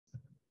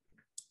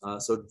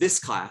So this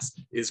class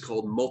is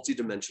called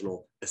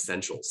Multidimensional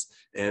Essentials.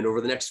 And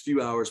over the next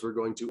few hours, we're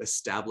going to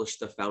establish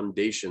the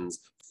foundations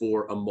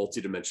for a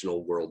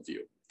multidimensional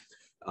worldview.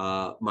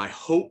 My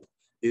hope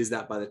is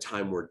that by the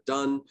time we're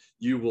done,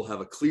 you will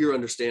have a clear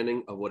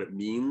understanding of what it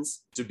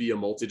means to be a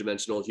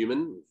multidimensional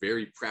human,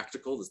 very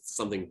practical, it's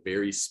something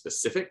very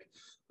specific.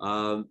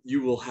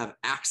 You will have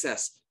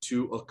access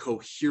to a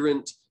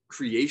coherent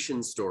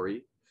creation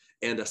story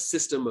and a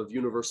system of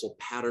universal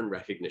pattern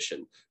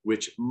recognition,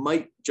 which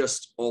might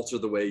just alter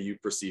the way you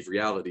perceive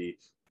reality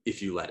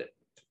if you let it.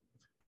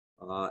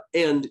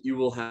 And you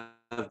will have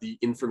the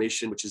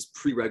information which is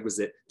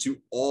prerequisite to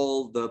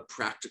all the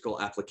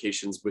practical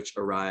applications which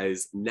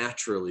arise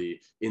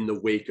naturally in the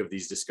wake of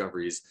these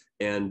discoveries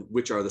and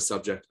which are the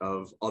subject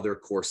of other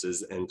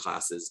courses and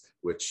classes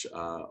which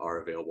are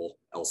available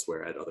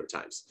elsewhere at other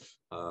times.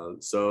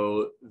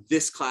 So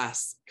this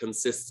class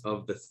consists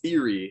of the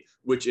theory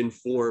which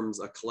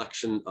informs a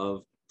collection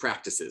of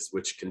practices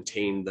which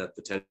contain the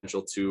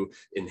potential to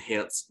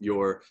enhance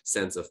your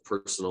sense of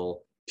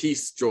personal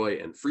peace, joy,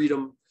 and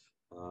freedom,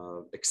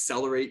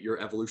 accelerate your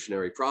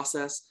evolutionary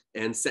process,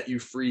 and set you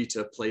free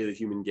to play the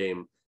human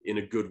game in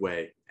a good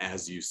way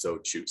as you so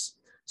choose.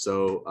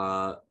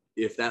 So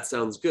if that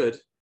sounds good,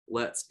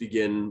 let's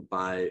begin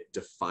by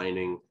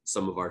defining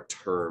some of our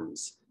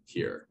terms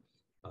here.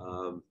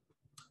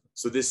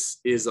 So this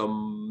is a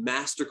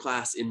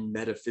masterclass in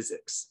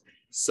metaphysics,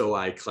 so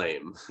I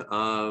claim.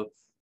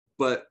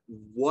 But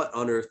what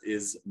on earth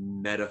is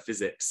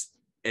metaphysics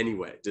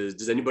anyway?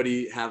 Does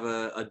anybody have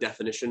a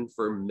definition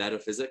for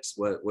metaphysics?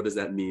 What does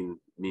that mean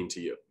to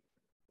you?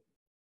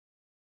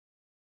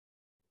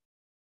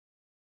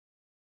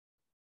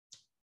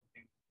 I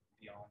think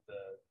beyond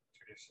the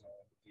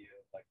traditional view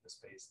of like the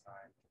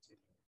space-time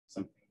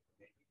continuum,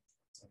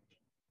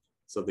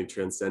 something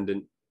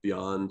transcendent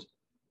beyond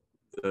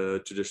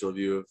the traditional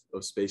view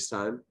of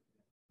space-time.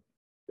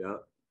 Yeah.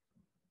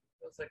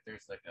 Feels like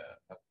there's like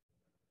a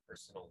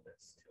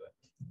personalness to it.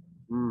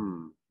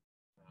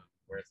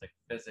 Whereas like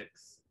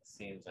physics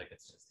seems like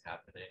it's just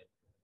happening.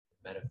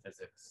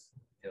 Metaphysics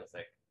feels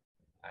like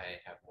I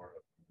have more of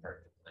a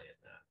part to play in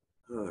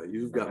that.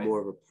 You've got more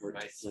of a part to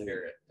play. My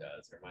spirit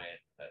does, or my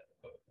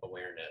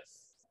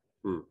awareness.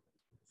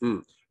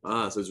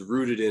 So it's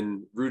rooted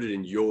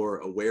in your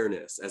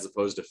awareness as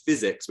opposed to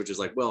physics, which is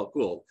like, well,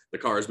 cool, the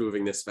car is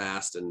moving this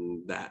fast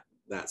and that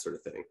sort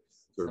of thing.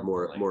 Sort of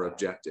more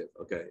objective.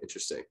 Okay,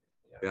 interesting.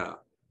 Yeah.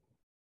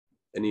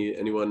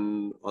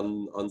 Anyone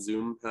on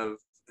Zoom have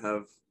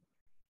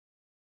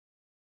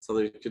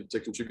something to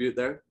contribute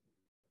there?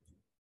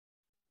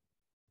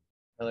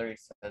 Hillary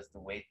says the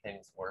way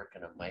things work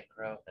in a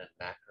micro and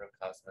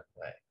macrocosmic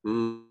way.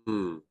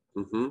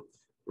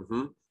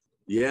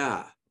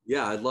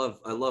 Yeah, I love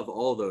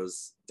all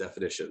those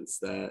definitions.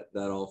 That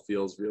all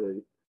feels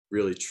really,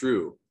 really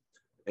true.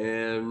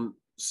 And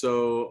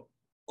so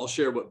I'll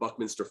share what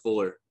Buckminster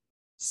Fuller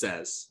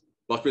says.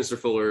 Buckminster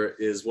Fuller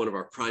is one of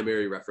our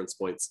primary reference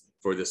points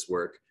for this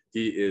work.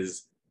 He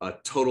is a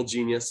total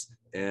genius,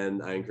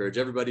 and I encourage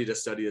everybody to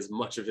study as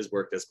much of his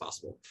work as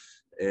possible.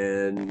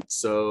 And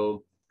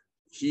so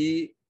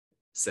he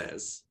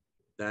says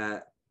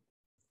that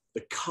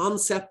the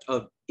concept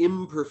of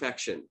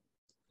imperfection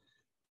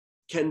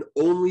can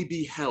only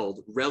be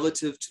held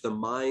relative to the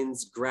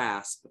mind's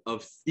grasp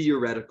of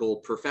theoretical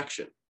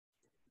perfection.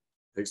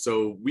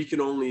 So we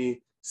can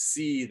only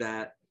see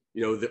that,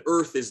 the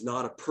Earth is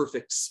not a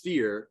perfect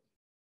sphere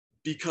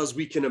because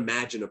we can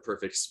imagine a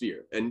perfect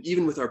sphere. And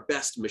even with our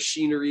best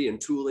machinery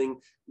and tooling,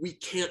 we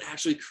can't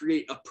actually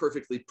create a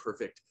perfectly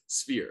perfect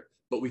sphere,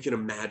 but we can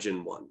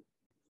imagine one.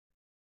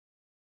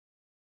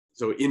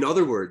 So in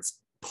other words,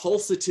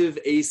 pulsative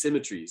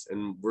asymmetries,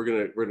 and we're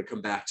gonna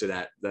come back to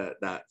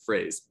that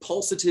phrase.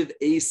 Pulsative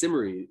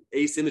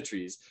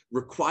asymmetries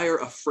require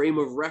a frame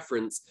of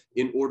reference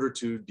in order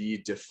to be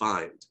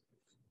defined.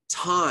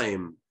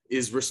 Time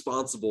is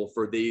responsible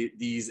for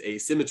these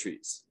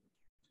asymmetries.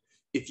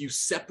 If you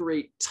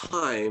separate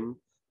time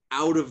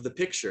out of the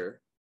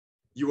picture,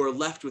 you are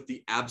left with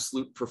the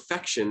absolute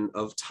perfection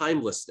of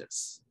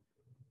timelessness.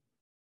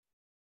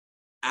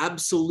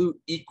 Absolute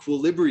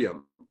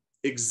equilibrium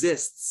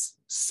exists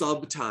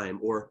sub-time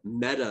or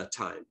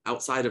meta-time,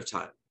 outside of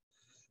time.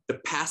 The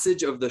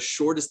passage of the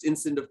shortest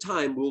instant of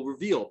time will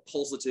reveal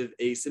pulsative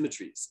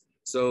asymmetries.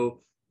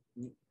 So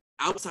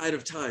outside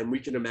of time, we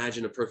can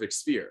imagine a perfect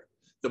sphere.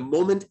 The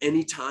moment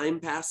any time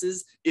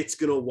passes, it's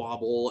gonna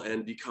wobble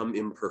and become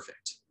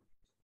imperfect.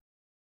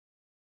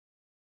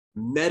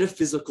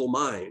 Metaphysical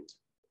mind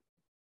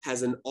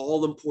has an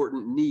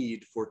all-important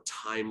need for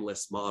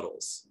timeless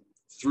models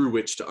through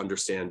which to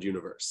understand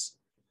universe.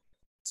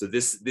 So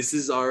this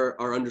is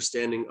our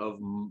understanding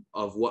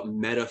of what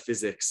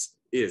metaphysics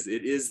is.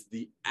 It is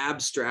the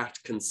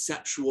abstract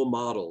conceptual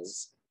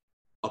models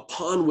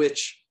upon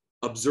which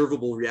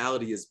observable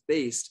reality is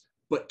based,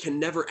 but can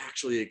never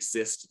actually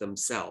exist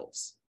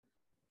themselves.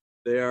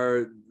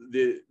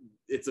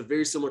 It's a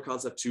very similar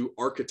concept to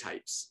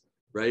archetypes,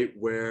 right?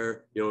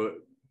 Where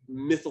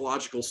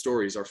mythological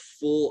stories are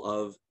full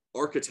of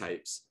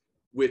archetypes,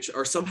 which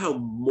are somehow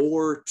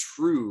more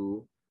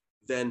true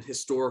than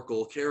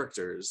historical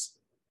characters,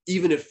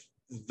 even if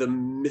the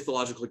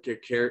mythological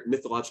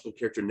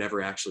character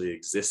never actually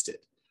existed,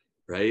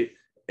 right?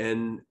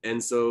 And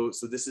so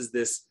this is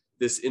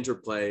this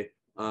interplay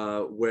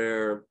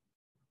where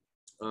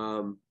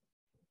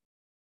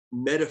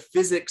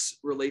metaphysics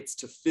relates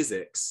to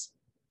physics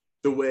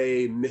the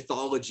way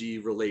mythology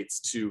relates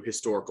to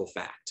historical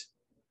fact.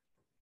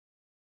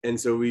 And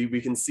so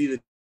we can see the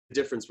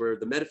difference where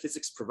the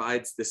metaphysics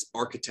provides this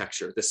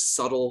architecture, this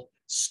subtle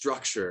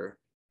structure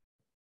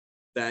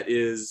that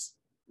is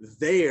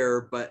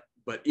there, but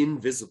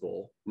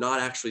invisible,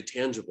 not actually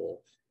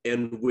tangible.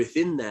 And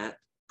within that,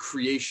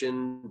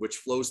 creation, which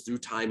flows through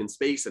time and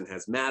space and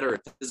has matter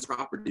and physical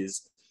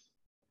properties,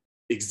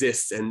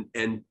 exists.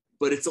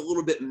 But it's a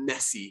little bit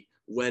messy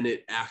when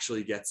it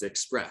actually gets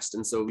expressed.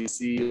 And so we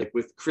see, like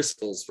with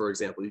crystals, for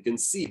example, you can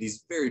see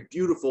these very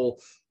beautiful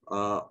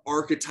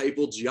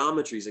archetypal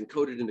geometries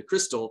encoded into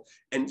crystal,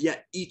 and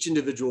yet each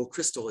individual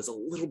crystal is a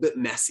little bit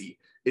messy,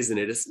 isn't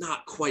it? It's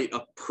not quite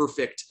a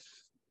perfect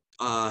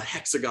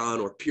hexagon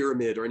or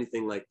pyramid or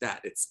anything like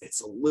that.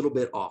 It's a little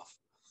bit off.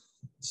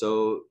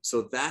 So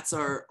that's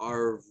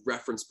our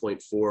reference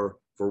point for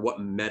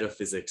what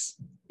metaphysics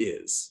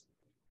is.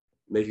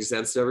 Making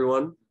sense to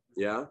everyone?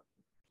 Yeah.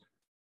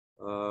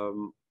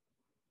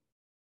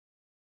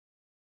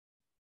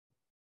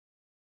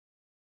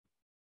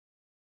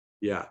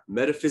 Yeah,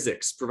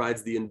 metaphysics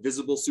provides the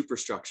invisible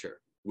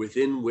superstructure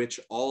within which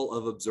all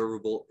of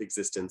observable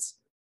existence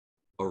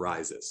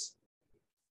arises.